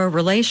your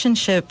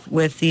relationship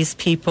with these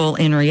people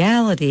in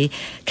reality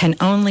can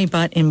only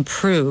but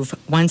improve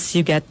once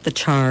you get the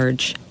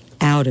charge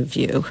out of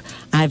you.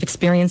 I've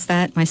experienced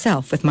that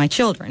myself with my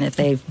children. If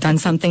they've done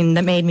something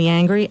that made me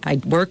angry,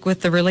 I work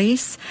with the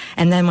release,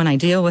 and then when I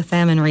deal with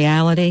them in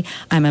reality,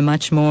 I'm a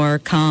much more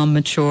calm,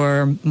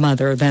 mature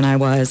mother than I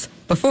was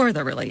before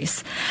the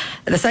release.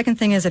 The second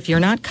thing is, if you're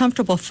not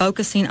comfortable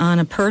focusing on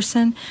a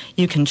person,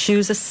 you can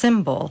choose a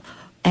symbol,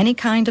 any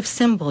kind of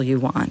symbol you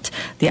want.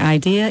 The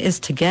idea is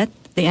to get,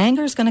 the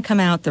anger is going to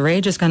come out, the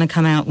rage is going to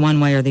come out one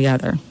way or the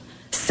other,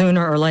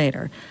 sooner or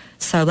later.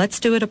 So let's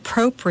do it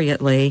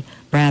appropriately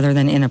rather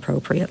than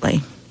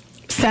inappropriately.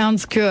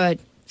 Sounds good.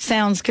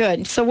 Sounds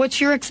good. So what's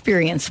your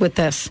experience with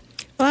this?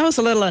 Well, I was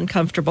a little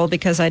uncomfortable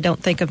because I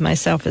don't think of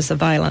myself as a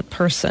violent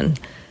person.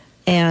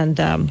 And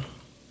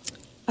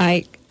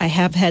I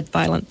have had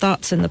violent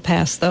thoughts in the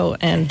past, though,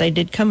 and they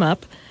did come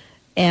up.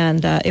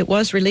 And it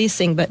was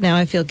releasing, but now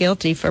I feel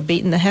guilty for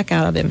beating the heck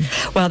out of him.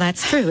 Well,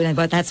 that's true,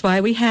 but that's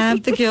why we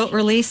have the guilt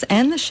release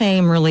and the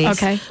shame release,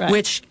 Okay. Right.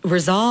 which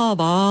resolve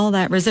all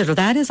that residual.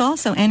 That is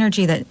also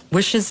energy that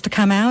wishes to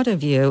come out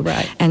of you.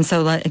 Right. And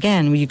so,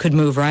 again, you could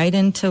move right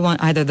into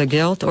either the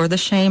guilt or the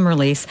shame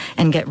release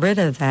and get rid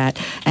of that.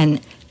 And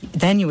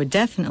then you would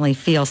definitely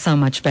feel so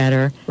much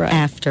better Right.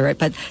 after it.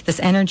 But this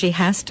energy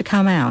has to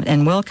come out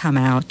and will come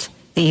out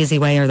the easy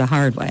way or the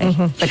hard way,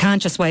 the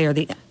conscious way or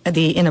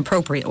the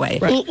inappropriate way.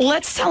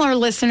 Let's tell our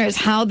listeners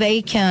how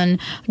they can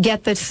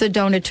get the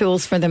Sedona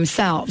tools for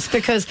themselves,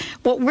 because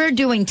what we're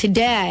doing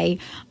today,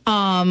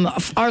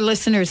 our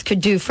listeners could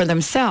do for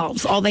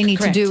themselves. All they need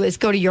Correct. to do is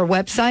go to your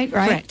website,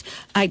 right? Correct.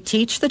 I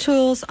teach the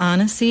tools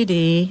on a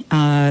CD.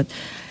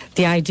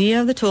 The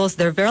idea of the tools,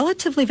 they're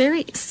relatively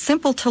very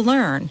simple to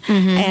learn.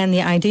 And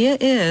the idea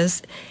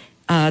is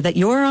that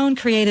your own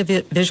creative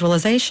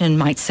visualization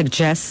might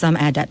suggest some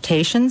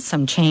adaptations,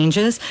 some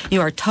changes.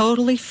 You are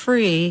totally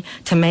free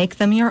to make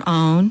them your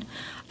own,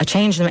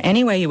 change them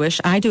any way you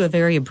wish. I do a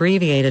very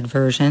abbreviated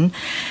version.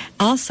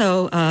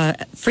 Also,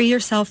 free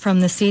yourself from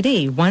the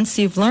CD. Once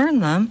you've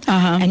learned them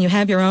and you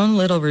have your own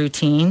little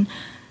routine,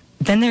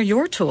 then they're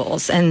your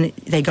tools, and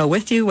they go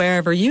with you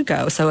wherever you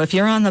go. So if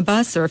you're on the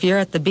bus or if you're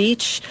at the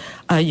beach,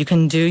 you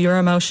can do your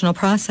emotional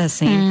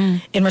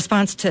processing in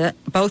response to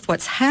both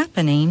what's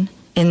happening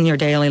in your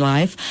daily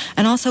life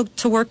and also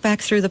to work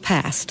back through the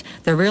past.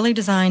 They're really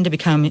designed to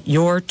become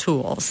your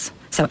tools.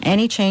 So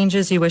any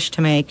changes you wish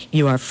to make,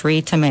 you are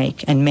free to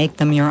make, and make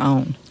them your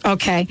own.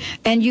 Okay.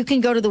 And you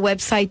can go to the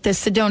website,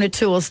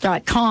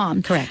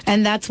 thesedonatools.com. Correct.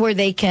 And that's where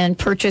they can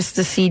purchase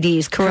the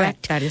CDs,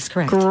 correct? That is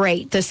correct.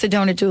 Great.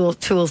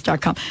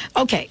 Thesedonatools.com.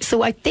 Okay.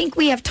 So I think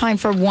we have time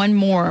for one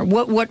more.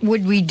 What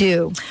would we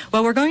do?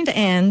 Well, we're going to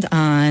end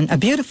on a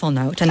beautiful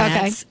note, and Okay.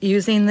 that's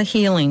using the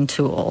healing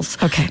tools.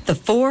 Okay. The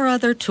 4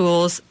 other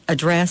tools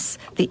address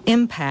the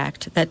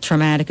impact that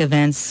traumatic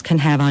events can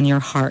have on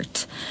your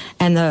heart.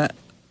 And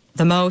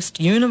the most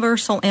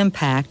universal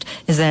impact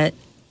is that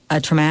a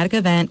traumatic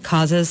event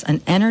causes an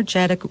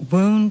energetic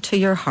wound to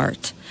your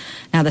heart.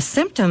 Now, the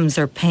symptoms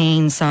are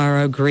pain,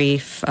 sorrow,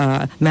 grief,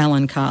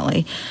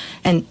 melancholy.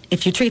 And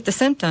if you treat the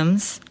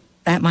symptoms,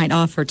 that might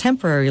offer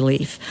temporary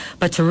relief.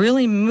 But to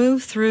really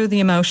move through the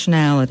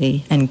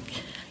emotionality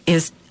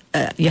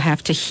you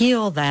have to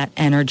heal that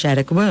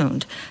energetic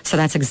wound. So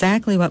that's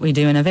exactly what we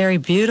do in a very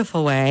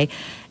beautiful way,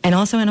 and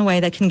also in a way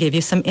that can give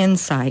you some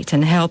insight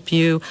and help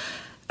you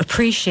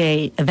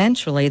appreciate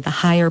eventually the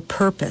higher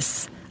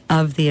purpose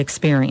of the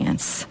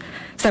experience.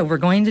 So we're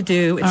going to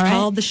do, it's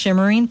called the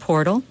Shimmering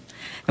Portal,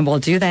 and we'll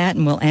do that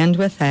and we'll end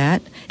with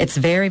that. It's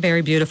very,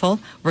 very beautiful.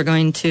 We're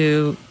going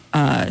to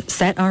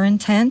set our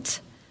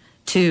intent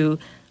to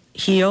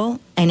heal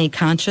any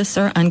conscious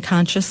or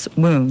unconscious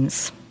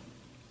wounds.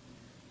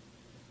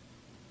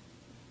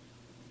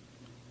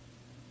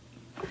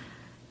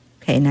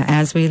 Okay, now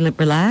as we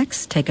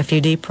relax, take a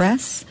few deep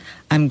breaths.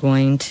 I'm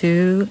going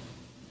to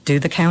do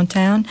the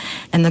countdown,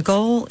 and the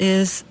goal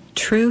is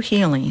true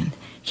healing,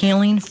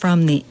 healing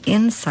from the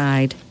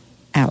inside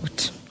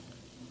out.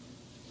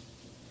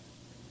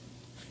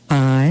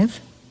 5,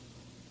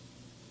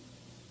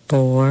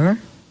 4,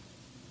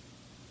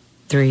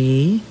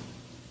 3,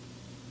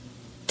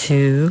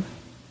 2,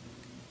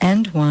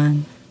 and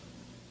 1,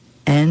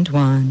 and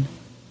 1,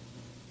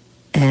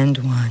 and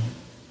 1.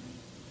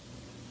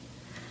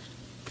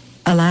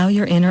 Allow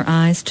your inner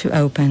eyes to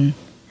open.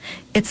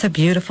 It's a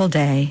beautiful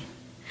day.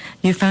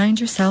 You find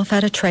yourself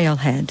at a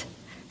trailhead,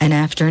 and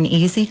after an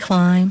easy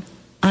climb,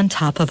 on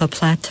top of a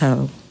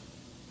plateau.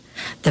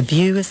 The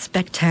view is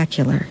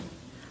spectacular,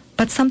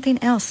 but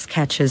something else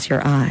catches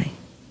your eye.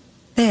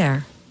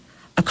 There,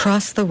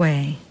 across the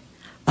way,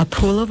 a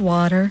pool of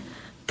water,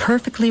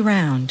 perfectly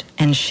round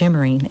and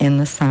shimmering in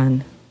the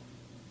sun.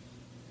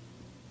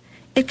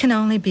 It can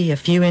only be a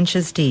few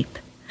inches deep,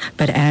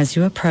 but as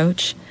you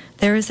approach,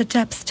 there is a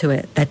depth to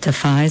it that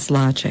defies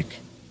logic.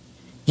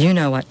 You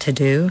know what to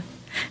do.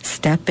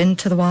 Step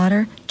into the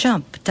water,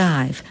 jump,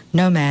 dive,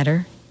 no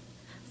matter.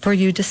 For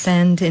you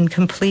descend in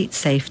complete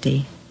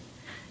safety.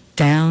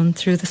 Down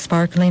through the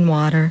sparkling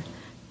water,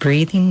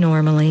 breathing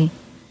normally,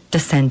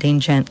 descending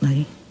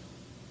gently.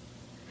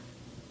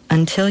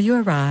 Until you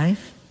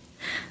arrive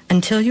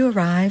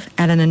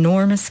at an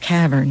enormous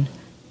cavern,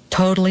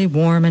 totally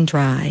warm and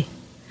dry.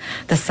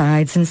 The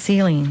sides and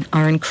ceiling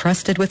are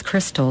encrusted with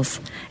crystals,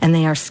 and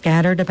they are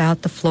scattered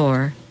about the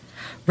floor,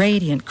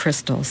 radiant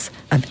crystals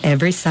of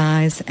every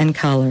size and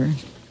color.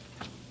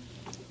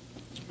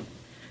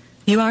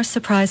 You are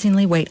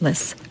surprisingly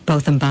weightless,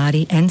 both in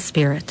body and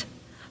spirit,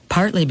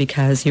 partly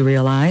because you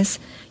realize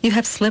you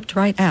have slipped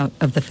right out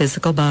of the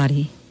physical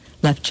body,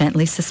 left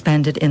gently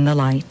suspended in the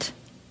light.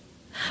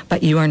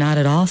 But you are not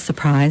at all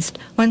surprised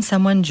when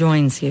someone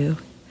joins you,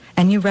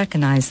 and you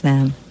recognize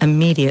them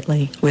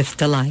immediately with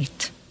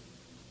delight.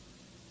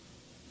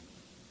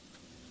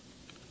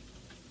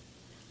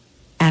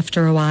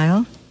 After a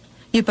while,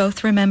 you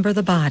both remember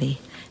the body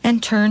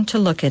and turn to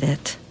look at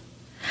it.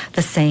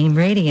 The same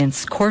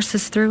radiance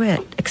courses through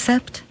it,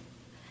 except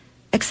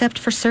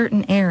for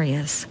certain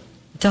areas.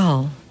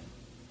 dull,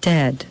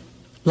 dead,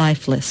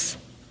 lifeless,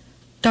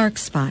 dark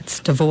spots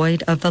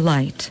devoid of the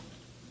light.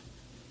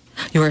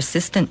 Your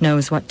assistant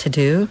knows what to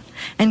do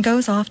and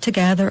goes off to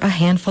gather a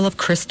handful of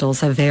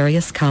crystals of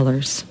various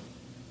colors.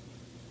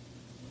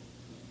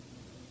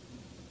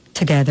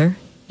 Together,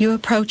 you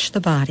approach the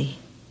body.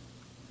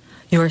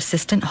 Your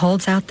assistant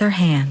holds out their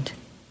hand.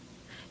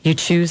 You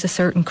choose a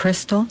certain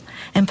crystal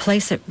and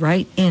place it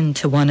right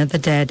into one of the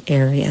dead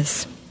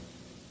areas.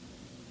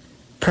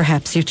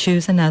 Perhaps you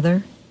choose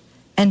another,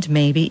 and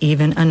maybe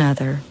even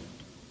another.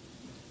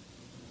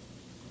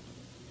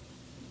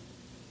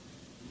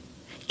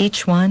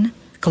 Each one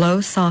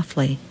glows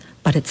softly,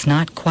 but it's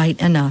not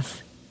quite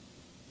enough.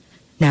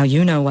 Now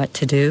you know what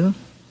to do,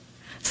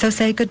 so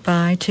say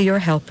goodbye to your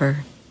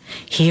helper.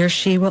 He or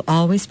she will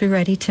always be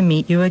ready to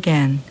meet you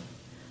again,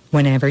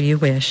 whenever you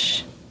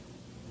wish.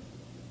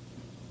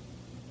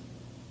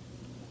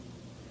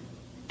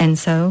 And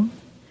so,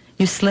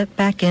 you slip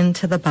back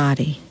into the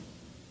body.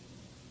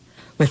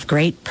 With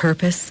great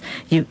purpose,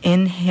 you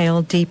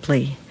inhale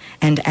deeply,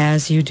 and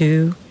as you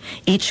do,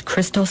 each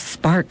crystal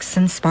sparks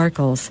and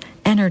sparkles,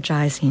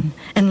 energizing,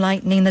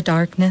 enlightening the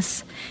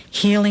darkness,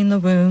 healing the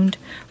wound,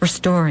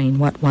 restoring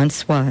what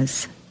once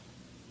was.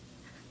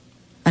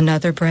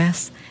 Another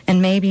breath,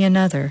 and maybe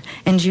another,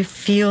 and you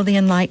feel the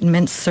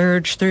enlightenment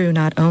surge through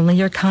not only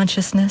your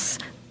consciousness,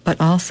 but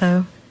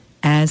also,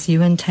 as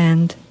you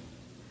intend,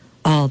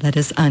 all that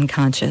is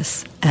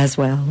unconscious as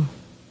well.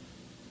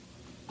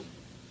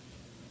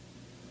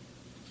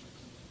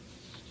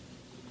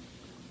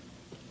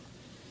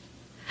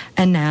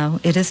 And now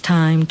it is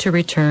time to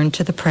return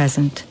to the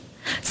present.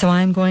 So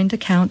I'm going to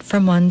count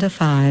from 1 to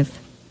 5.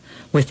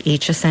 With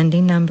each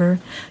ascending number,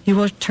 you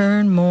will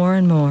turn more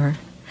and more,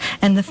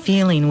 and the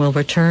feeling will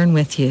return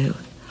with you,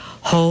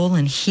 whole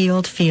and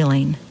healed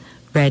feeling,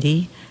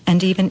 ready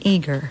and even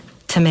eager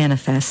to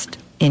manifest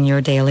in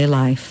your daily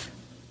life.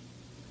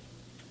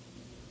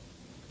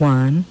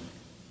 1,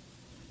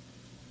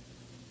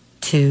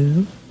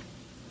 2,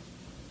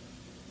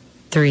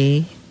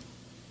 3,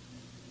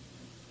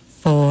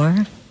 4,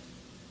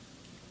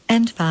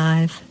 and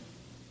 5,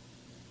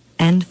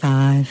 and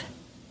 5,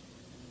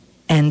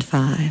 and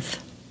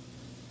 5.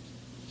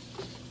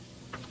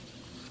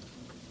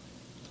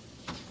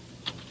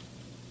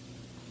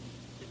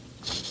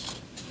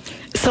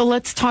 So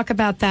let's talk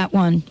about that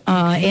one.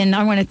 And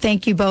I want to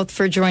thank you both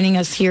for joining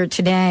us here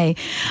today.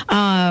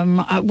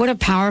 What a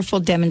powerful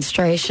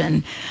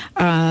demonstration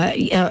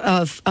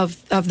of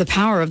the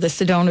power of the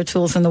Sedona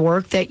tools and the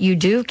work that you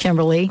do,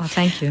 Kimberly. Well,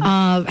 thank you.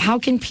 How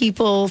can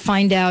people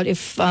find out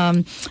if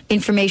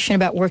information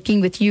about working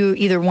with you,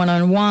 either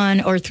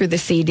one-on-one or through the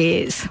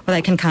CDs? Well,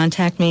 they can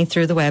contact me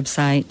through the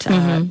website.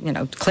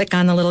 Click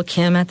on the little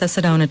Kim at the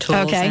Sedona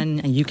tools,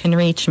 and you can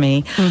reach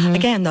me.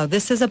 Again, though,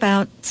 this is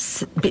about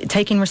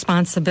taking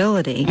responsibility.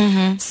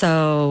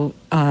 So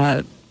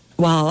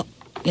while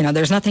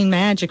there's nothing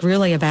magic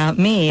really about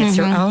me, it's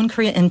your own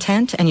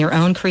intent and your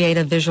own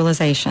creative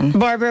visualization.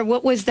 Barbara,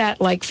 what was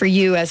that like for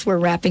you as we're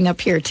wrapping up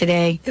here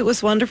today? It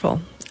was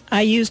wonderful.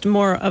 I used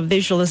more of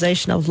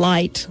visualization of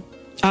light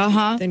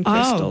than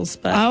crystals.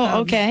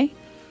 Okay.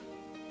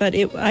 But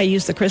I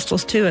use the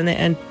crystals too,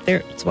 and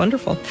it's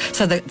wonderful.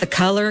 So the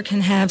color can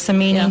have some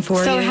meaning for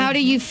you. So how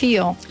do you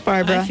feel,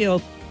 Barbara? I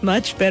feel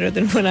much better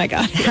than when I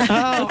got here.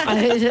 I want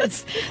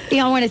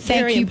to thank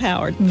Very you.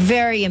 Empowered.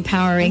 Very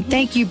empowering.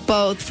 Thank you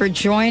both for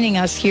joining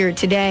us here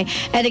today.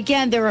 And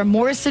again, there are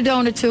more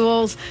Sedona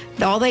tools.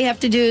 All they have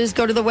to do is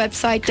go to the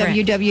website,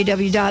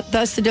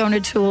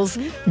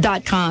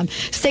 www.thesedonatools.com.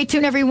 Stay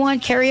tuned,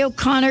 everyone. Carrie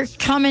O'Connor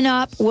coming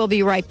up. We'll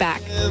be right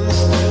back.